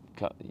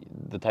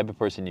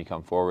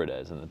come forward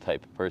as and the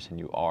type of person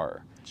you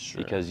are.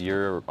 Sure. Because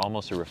you're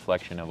almost a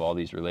reflection of all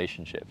these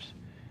relationships.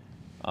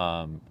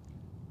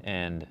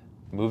 And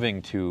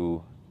moving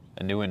to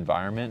a new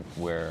environment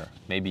where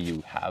maybe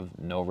you have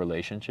no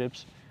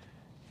relationships,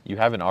 you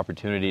have an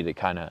opportunity to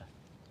kind of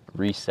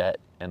reset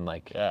and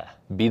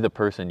be the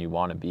person you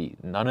want to be.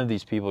 None of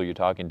these people you're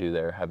talking to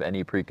there have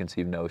any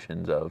preconceived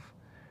notions of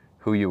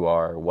who you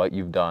are, what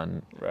you've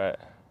done. Right.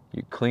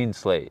 You clean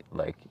slate.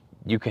 Like,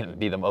 you can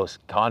be the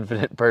most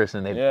confident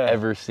person they've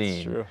ever seen.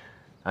 It's true.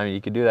 I mean,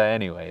 you could do that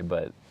anyway,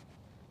 but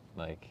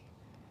like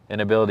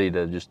an ability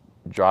to just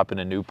drop in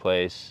a new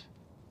place,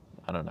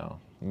 I don't know,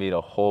 meet a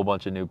whole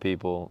bunch of new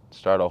people,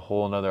 start a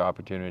whole nother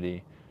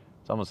opportunity.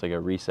 It's almost like a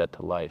reset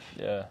to life.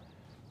 Yeah.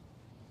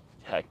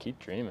 Yeah, keep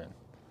dreaming.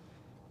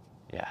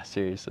 Yeah,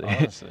 seriously.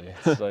 Honestly,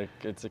 it's like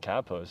it's a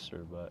cat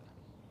poster,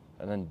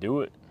 and then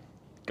do it.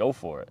 Go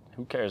for it.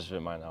 Who cares if it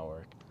might not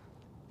work?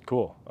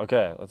 Cool.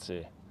 Okay, let's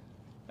see.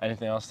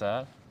 Anything else to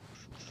add?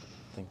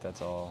 I think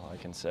that's all I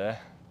can say.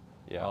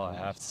 Yeah. All I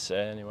have to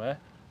say anyway.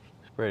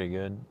 It's pretty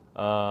good.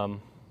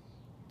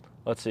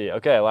 Let's see.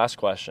 Okay, last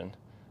question.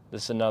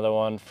 This is another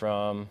one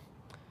from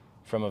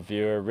a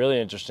viewer. Really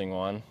interesting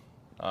one.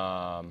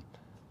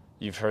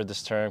 You've heard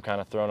this term kind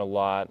of thrown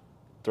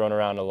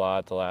around a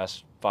lot the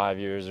last 5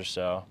 years or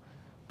so.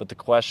 But the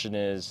question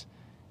is,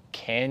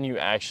 can you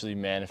actually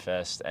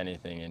manifest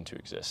anything into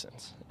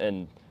existence?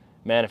 And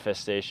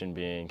manifestation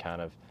being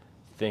kind of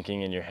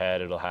thinking in your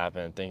head it'll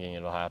happen,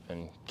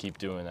 keep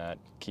doing that,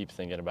 keep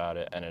thinking about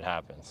it, and it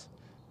happens.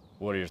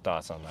 What are your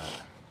thoughts on that?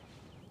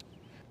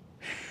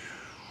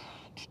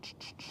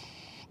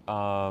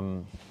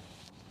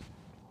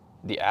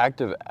 The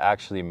act of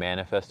actually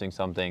manifesting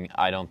something,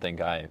 I don't think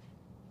I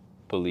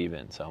believe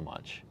in so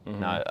much.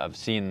 Mm-hmm. Now, I've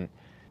seen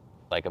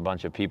like a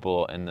bunch of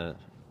people in the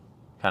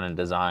kind of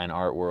design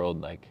art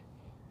world like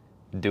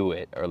do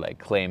it or like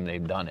claim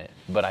they've done it.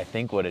 But I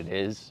think what it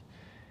is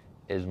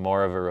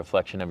more of a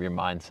reflection of your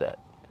mindset.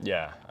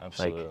 Yeah,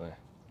 absolutely. Like,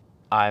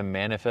 I'm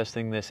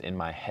manifesting this in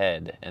my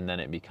head and then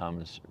it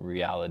becomes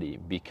reality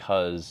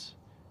because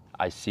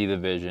I see the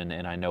vision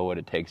and I know what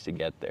it takes to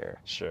get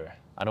there. Sure.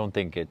 I don't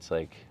think it's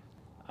like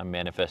I'm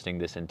manifesting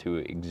this into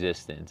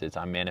existence. It's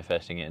I'm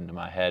manifesting it into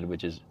my head,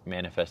 which is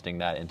manifesting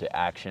that into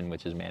action,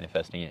 which is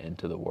manifesting it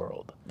into the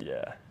world.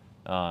 Yeah.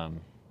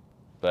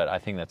 but I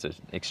think that's an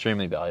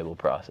extremely valuable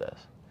process.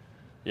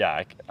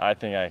 Yeah, I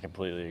think I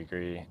completely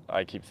agree.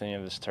 I keep thinking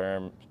of this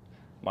term.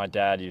 My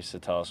dad used to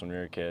tell us when we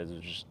were kids, it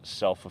was just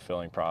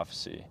self-fulfilling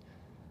prophecy.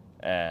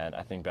 And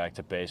I think back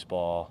to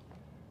baseball,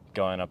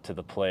 going up to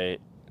the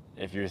plate.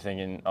 If you're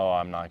thinking, oh,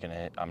 I'm not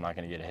gonna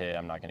get a hit,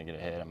 I'm gonna get a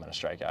hit, I'm gonna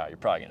strike out, you're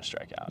probably gonna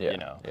strike out, Yeah, you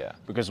know? yeah.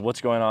 Because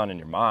what's going on in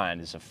your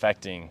mind is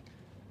affecting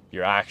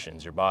your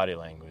actions, your body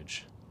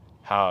language,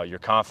 how your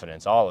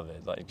confidence, all of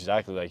it, like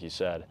exactly like you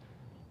said.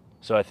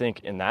 So I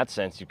think in that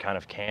sense, you kind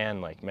of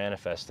can like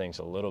manifest things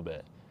a little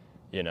bit,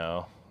 you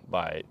know,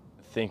 by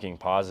thinking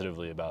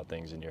positively about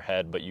things in your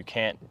head, but you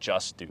can't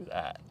just do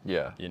that.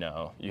 Yeah. You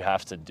know, you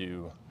have to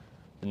do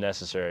the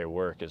necessary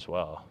work as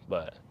well.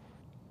 But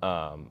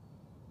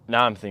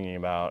now I'm thinking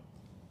about,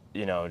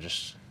 you know,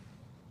 just,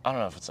 I don't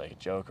know if it's like a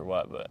joke or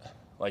what, but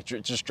like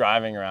just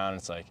driving around,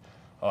 it's like,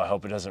 oh, I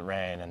hope it doesn't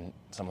rain. And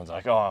someone's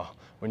like, oh,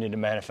 we need to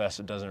manifest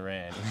it doesn't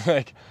rain.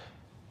 Like,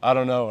 I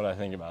don't know what I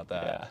think about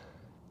that.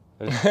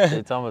 Yeah.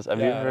 It's almost, have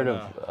you Yeah, I ever heard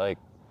don't of like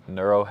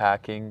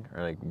neurohacking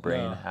or like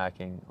brain No.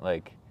 hacking?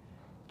 Like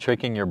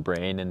tricking your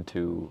brain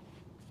into,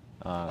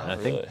 and I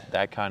think really?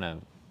 that kind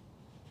of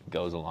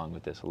goes along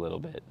with this a little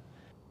bit.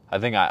 I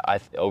think I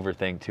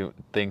overthink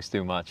things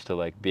too much to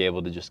like be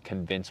able to just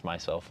convince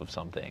myself of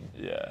something.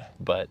 Yeah.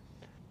 But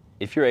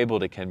if you're able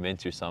to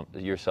convince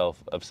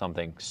yourself of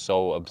something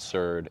so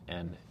absurd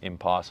and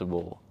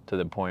impossible to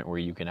the point where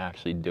you can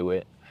actually do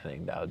it, I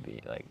think that would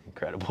be like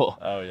incredible.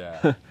 Oh,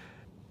 yeah.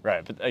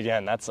 Right. But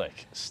again, that's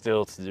like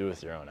still to do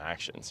with your own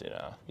actions, you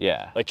know?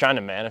 Yeah. Like trying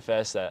to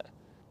manifest that.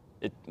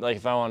 Like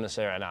if I wanted to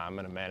say right now, I'm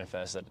going to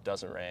manifest that it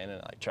doesn't rain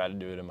and like try to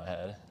do it in my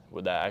head,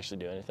 would that actually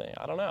do anything?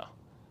 I don't know.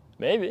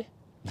 Maybe.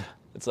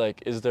 It's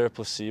like, is there a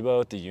placebo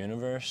with the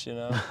universe, you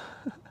know?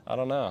 I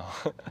don't know.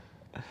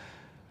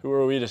 Who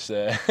are we to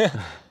say?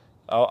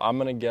 I'm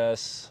going to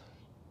guess.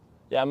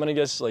 Yeah, I'm going to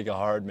guess like a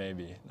hard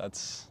maybe.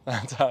 That's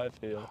how I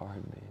feel.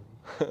 Hard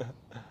maybe.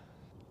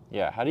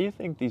 Yeah, how do you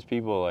think these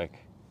people like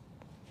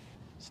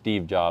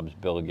Steve Jobs,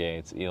 Bill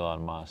Gates,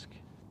 Elon Musk,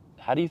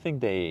 how do you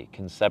think they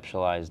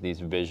conceptualize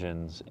these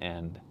visions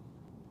and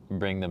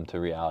bring them to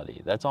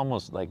reality? That's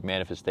almost like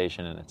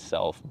manifestation in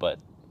itself, but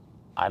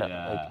I don't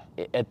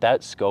like at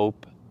that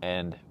scope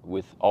and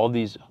with all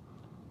these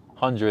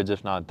hundreds,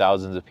 if not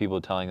thousands of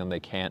people telling them they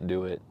can't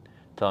do it,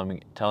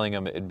 telling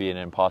them it'd be an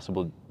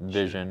impossible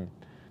vision.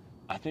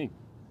 I think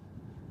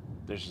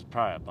there's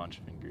probably a bunch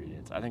of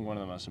ingredients. I think one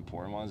of the most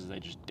important ones is they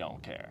just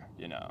don't care,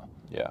 you know?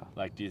 Yeah.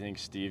 Like, do you think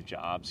Steve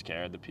Jobs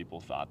cared that people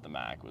thought the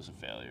Mac was a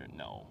failure?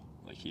 No.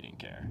 Like, he didn't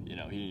care. You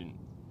know, he didn't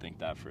think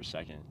that for a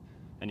second.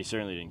 And he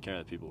certainly didn't care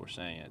that people were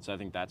saying it. So I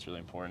think that's really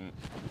important,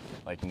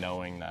 like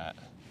knowing that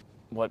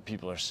what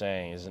people are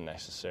saying isn't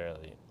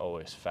necessarily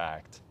always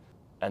fact.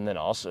 And then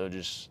also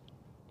just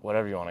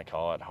whatever you want to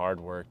call it, hard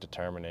work,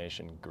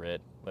 determination,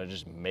 grit, but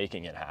just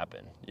making it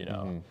happen, you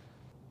know?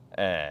 Mm-hmm.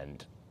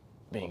 And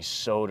being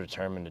so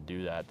determined to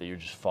do that you're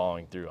just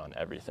following through on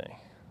everything.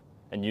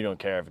 And you don't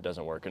care if it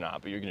doesn't work or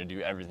not, but you're going to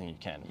do everything you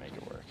can to make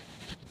it work.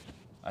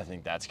 I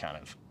think that's kind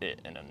of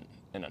it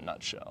in a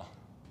nutshell.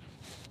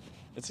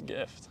 It's a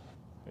gift.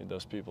 I mean,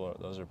 those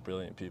are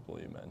brilliant people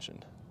you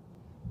mentioned.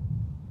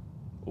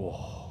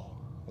 Whoa,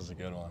 that was a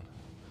good one.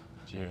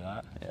 Did you hear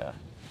that? Yeah.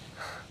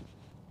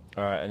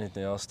 All right,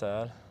 anything else to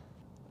add?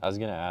 I was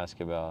going to ask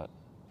about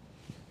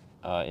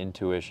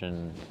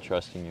intuition,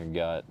 trusting your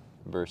gut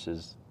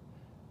versus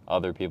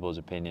other people's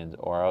opinions,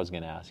 or I was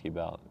going to ask you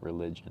about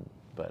religion,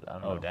 but I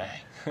don't know. Oh, dang.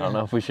 I don't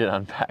know if we should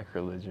unpack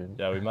religion.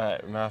 Yeah, we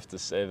might have to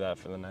save that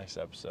for the next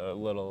episode. A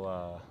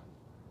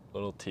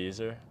little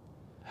teaser.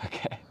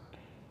 Okay.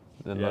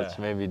 Then let's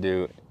maybe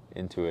do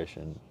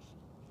intuition.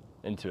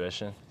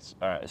 Intuition?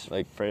 All right.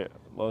 Like,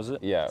 what was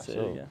it? Yeah. Say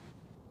it again.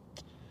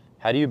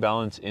 How do you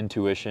balance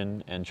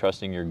intuition and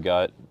trusting your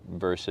gut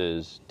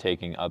versus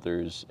taking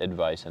others'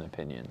 advice and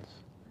opinions?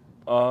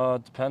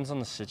 It depends on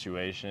the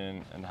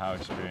situation and how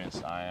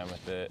experienced I am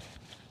with it.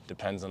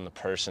 Depends on the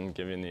person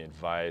giving the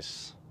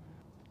advice.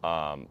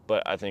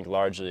 But I think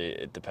largely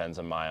it depends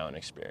on my own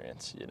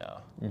experience, you know.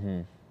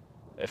 Mm-hmm.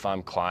 If I'm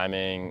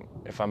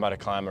about to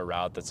climb a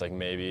route that's like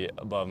maybe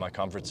above my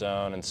comfort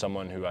zone and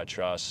someone who I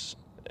trust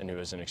and who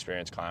is an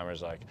experienced climber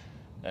is like,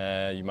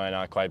 you might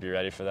not quite be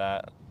ready for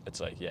that. It's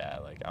like, yeah,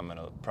 like I'm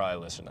gonna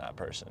probably listen to that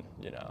person,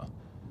 you know.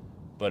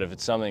 But if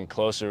it's something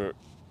closer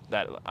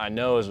that I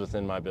know is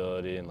within my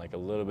ability and like a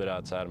little bit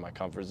outside of my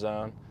comfort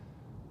zone,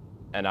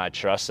 and I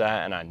trust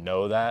that and I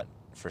know that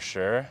for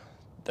sure,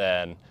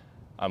 then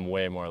I'm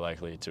way more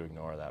likely to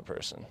ignore that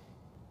person,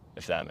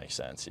 if that makes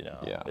sense, you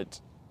know. Yeah.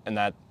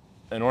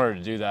 In order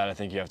to do that, I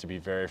think you have to be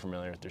very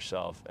familiar with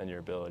yourself and your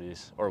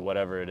abilities, or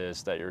whatever it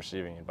is that you're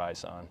receiving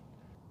advice on.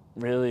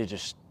 Really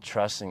just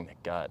trusting the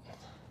gut.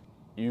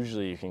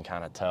 Usually you can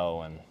kind of tell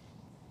when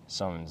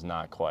someone's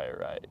not quite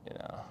right, you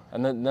know.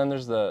 And then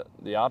there's the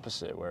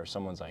opposite, where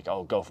someone's like,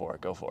 oh, go for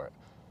it.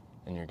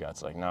 And your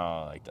gut's like,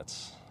 no, like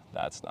that's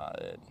not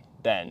it.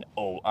 Then,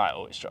 I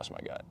always trust my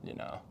gut, you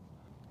know.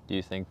 Do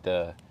you think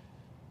the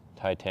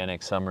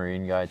Titanic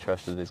submarine guy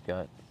trusted his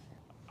gut?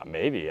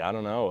 Maybe. I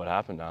don't know what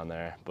happened down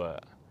there,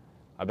 but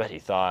I bet he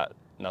thought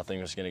nothing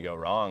was going to go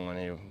wrong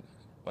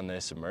when they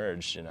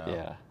submerged, you know?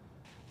 Yeah.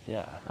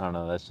 Yeah. I don't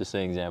know. That's just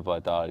an example I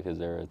thought because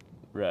there were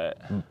Right.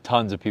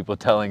 tons of people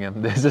telling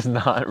him this is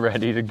not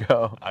ready to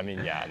go. I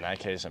mean, yeah, in that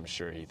case, I'm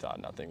sure he thought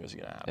nothing was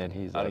going to happen. And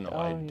he's I don't like, know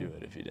why "Oh, he'd do yeah."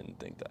 it if he didn't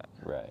think that.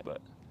 Right.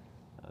 But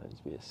That'd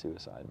just be a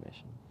suicide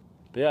mission.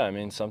 yeah, I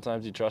mean,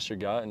 sometimes you trust your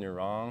gut and you're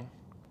wrong.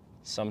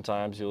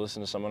 Sometimes you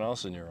listen to someone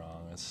else and you're wrong.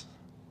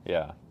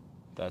 Yeah.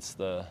 That's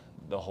the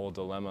whole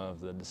dilemma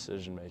of the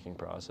decision-making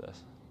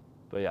process.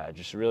 But yeah, it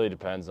just really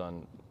depends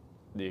on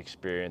the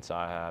experience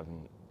I have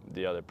and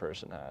the other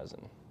person has.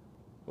 And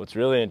what's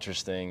really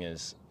interesting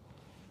is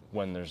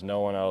when there's no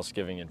one else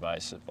giving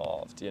advice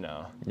involved, you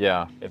know?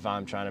 Yeah. If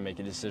I'm trying to make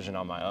a decision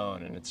on my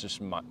own and it's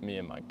just me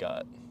and my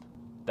gut,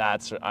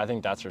 I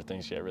think that's where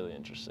things get really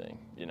interesting,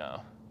 you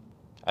know?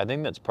 I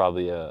think that's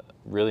probably a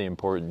really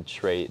important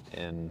trait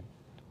in,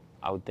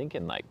 I would think,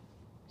 in like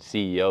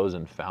CEOs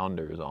and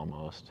founders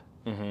almost.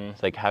 Mm-hmm.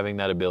 It's like having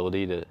that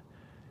ability to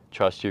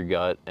trust your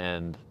gut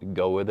and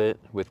go with it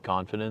with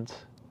confidence,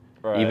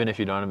 Right. even if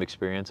you don't have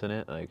experience in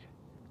it. Like,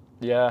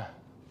 Yeah,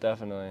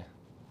 definitely.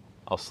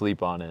 I'll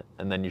sleep on it,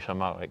 and then you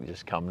somehow like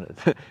just come.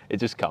 It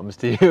just comes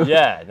to you.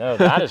 Yeah, no,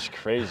 that is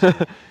crazy.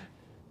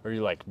 Where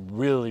you're like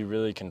really,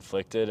 really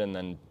conflicted, and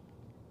then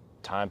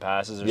time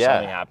passes or Yeah.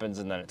 something happens,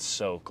 and then it's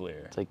so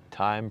clear. It's like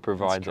time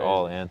provides crazy.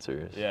 all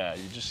answers. Yeah,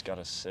 you just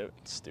gotta sit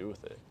and stew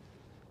with it.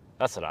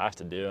 That's what I have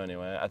to do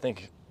anyway. I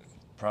think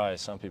probably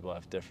some people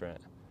have different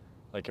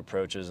like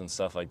approaches and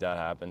stuff like that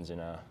happens, you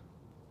know.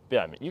 But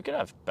yeah, I mean, you can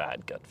have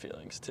bad gut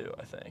feelings too,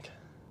 I think.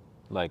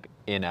 Like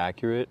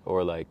inaccurate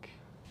or like,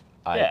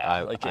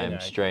 Yeah, like I'm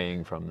inaccurate.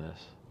 straying from this.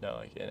 No,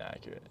 like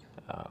inaccurate.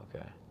 Oh,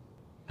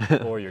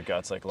 okay. Or your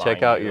gut's like lying.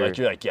 Check out to you. your- Like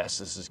you're like, yes,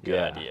 this is a good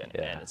Yeah, idea, and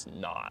yeah. it's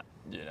not,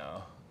 you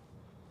know.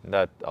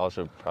 That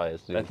also probably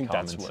has to do I with think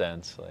common that's what-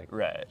 sense. Like,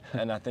 Right.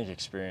 And I think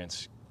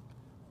experience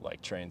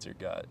like trains your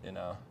gut, you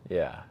know.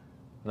 yeah.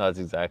 No, that's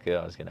exactly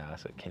what I was gonna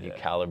ask. Like, can you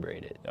Yeah.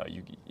 calibrate it? No,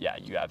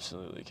 you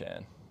absolutely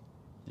can.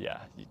 Yeah,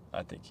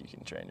 I think you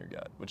can train your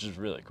gut, which is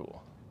really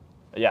cool.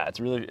 Yeah, it's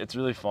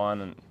really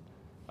fun, and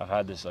I've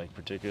had this like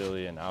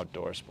particularly in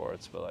outdoor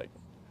sports, but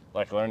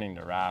like learning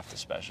to raft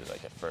especially.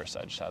 Like at first,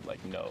 I just had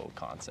like no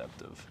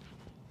concept of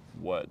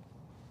what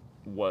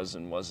was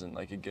and wasn't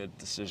like a good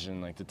decision,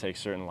 like to take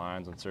certain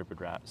lines on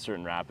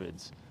certain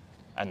rapids,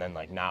 and then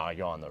like now I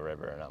go on the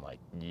river and I'm like,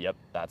 yep,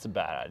 that's a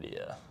bad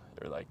idea,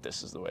 or like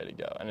this is the way to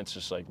go, and it's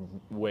just like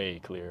way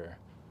clearer.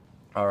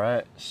 All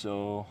right,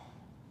 so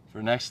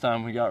for next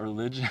time we got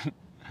religion.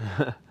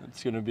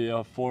 It's gonna be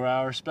a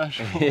 4-hour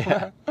special.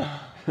 Yeah.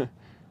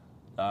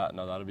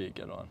 No, that'll be a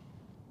good one.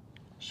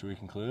 Should we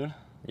conclude?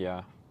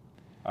 Yeah.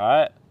 All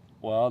right.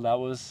 Well, that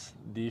was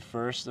the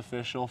first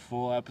official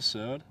full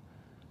episode.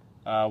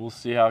 We'll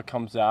see how it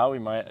comes out. We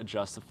might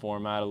adjust the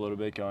format a little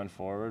bit going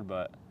forward,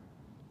 but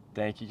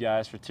thank you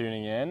guys for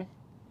tuning in.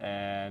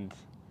 And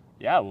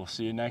yeah, we'll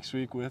see you next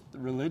week with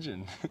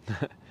religion.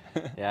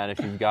 Yeah, and if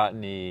you've got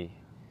any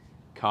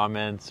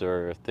comments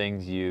or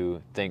things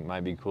you think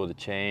might be cool to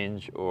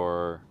change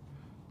or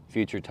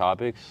future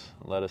topics,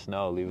 let us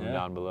know. Leave them Yeah.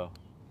 down below.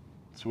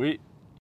 Sweet.